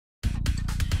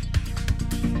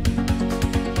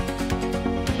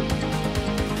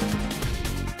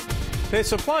They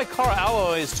supply car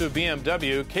alloys to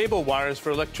BMW, cable wires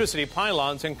for electricity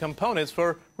pylons, and components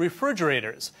for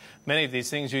refrigerators. Many of these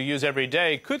things you use every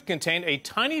day could contain a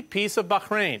tiny piece of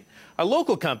Bahrain. A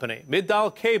local company,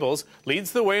 Midal Cables,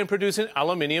 leads the way in producing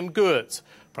aluminium goods.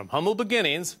 From humble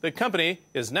beginnings, the company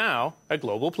is now a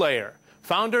global player.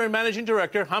 Founder and managing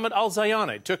director Hamid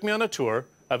Al-Zayani took me on a tour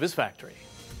of his factory.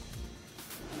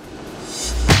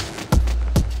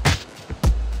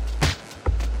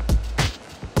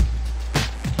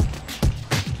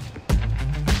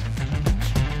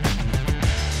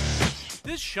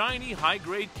 This shiny,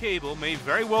 high-grade cable may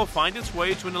very well find its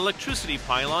way to an electricity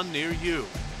pylon near you.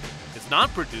 It's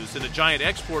not produced in a giant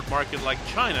export market like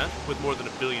China, with more than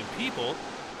 1 billion people,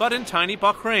 but in tiny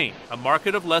Bahrain, a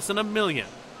market of less than 1 million.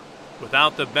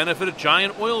 Without the benefit of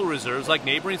giant oil reserves like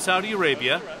neighboring Saudi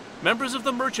Arabia, members of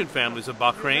the merchant families of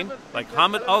Bahrain, like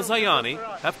Hamid Al-Zayani,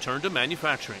 have turned to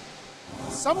manufacturing.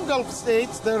 Some Gulf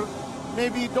states, there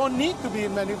maybe don't need to be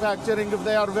in manufacturing if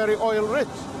they are very oil-rich.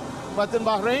 But in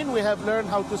Bahrain, we have learned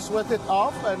how to sweat it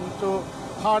off and to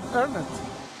hard earn it.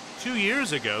 2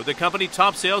 years ago, the company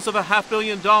topped sales of $500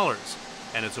 million,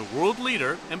 and it's a world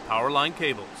leader in power line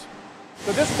cables.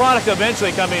 So this product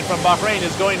eventually coming from Bahrain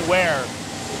is going where?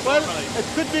 Well, it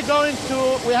could be going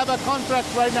to, we have a contract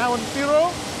right now in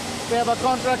Peru, we have a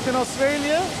contract in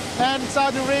Australia and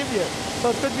Saudi Arabia. So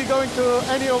it could be going to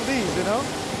any of these, you know.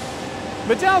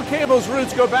 Midal Cables'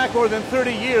 roots go back more than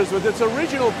 30 years with its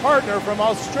original partner from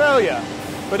Australia.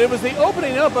 But it was the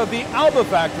opening up of the ALBA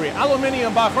factory,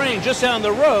 Alumimium Bahrain, just down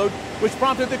the road, which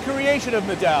prompted the creation of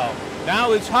Midal.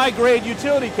 Now its high-grade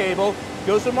utility cable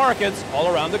goes to markets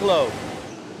all around the globe.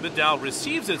 Midal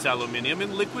receives its aluminium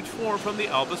in liquid form from the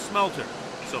ALBA smelter,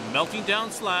 so melting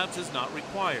down slabs is not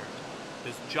required.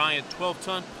 This giant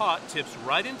 12-ton pot tips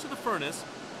right into the furnace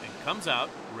and comes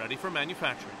out ready for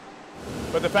manufacturing.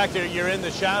 But the fact that you're in the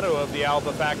shadow of the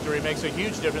ALBA factory makes a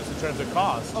huge difference in terms of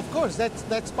cost. Of course,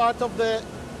 that's part of the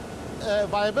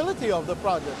viability of the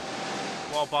project.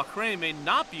 While Bahrain may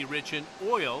not be rich in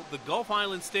oil, the Gulf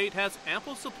Island state has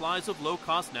ample supplies of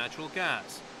low-cost natural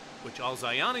gas, which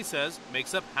Al-Zayani says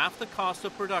makes up half the cost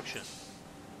of production.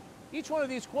 Each one of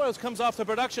these coils comes off the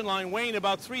production line weighing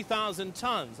about 3,000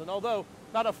 tons. And although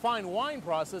not a fine wine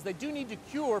process, they do need to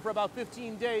cure for about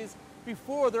 15 days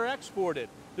before they're exported.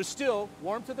 They're still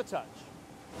warm to the touch.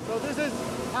 So this is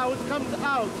how it comes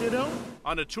out, you know?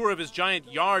 On a tour of his giant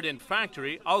yard and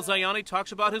factory, Al-Zayani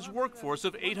talks about his workforce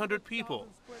of 800 people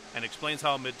and explains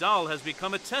how Midal has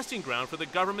become a testing ground for the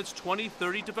government's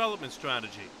 2030 development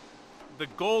strategy. The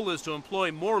goal is to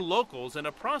employ more locals in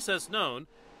a process known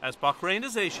as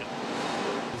Bahrainisation.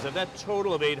 Of that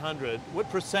total of 800, what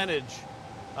percentage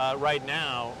right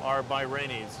now are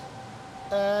Bahrainis?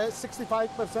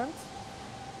 65%.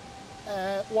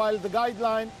 While the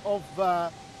guideline of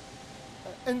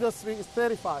industry is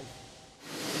 35.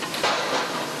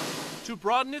 To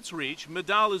broaden its reach,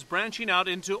 Midal is branching out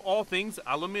into all things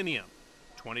aluminium.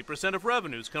 20% of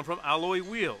revenues come from alloy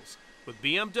wheels, with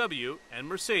BMW and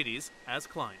Mercedes as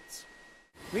clients.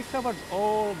 We covered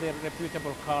all the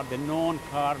reputable car, the known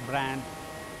car brand,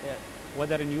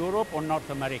 whether in Europe or North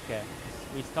America.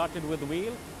 We started with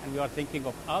wheel, and we are thinking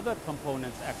of other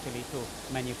components actually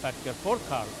to manufacture for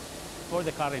cars, for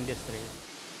the car industry.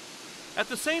 At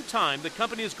the same time, the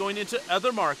company is going into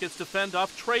other markets to fend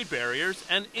off trade barriers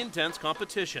and intense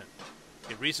competition.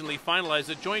 It recently finalized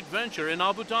a joint venture in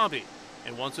Abu Dhabi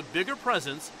and wants a bigger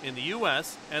presence in the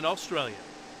US and Australia.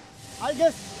 I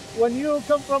guess when you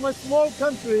come from a small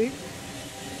country,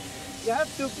 you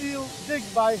have to feel big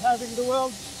by having the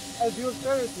world as your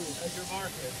territory. As your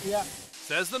market. Yeah.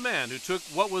 Says the man who took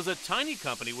what was a tiny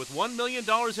company with $1 million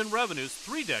in revenues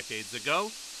 3 decades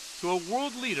ago to a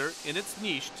world leader in its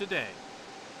niche today.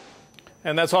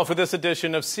 And that's all for this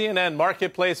edition of CNN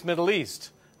Marketplace Middle East.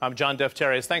 I'm John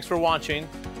Defterios. Thanks for watching.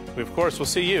 We, of course, will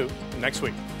see you next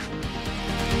week.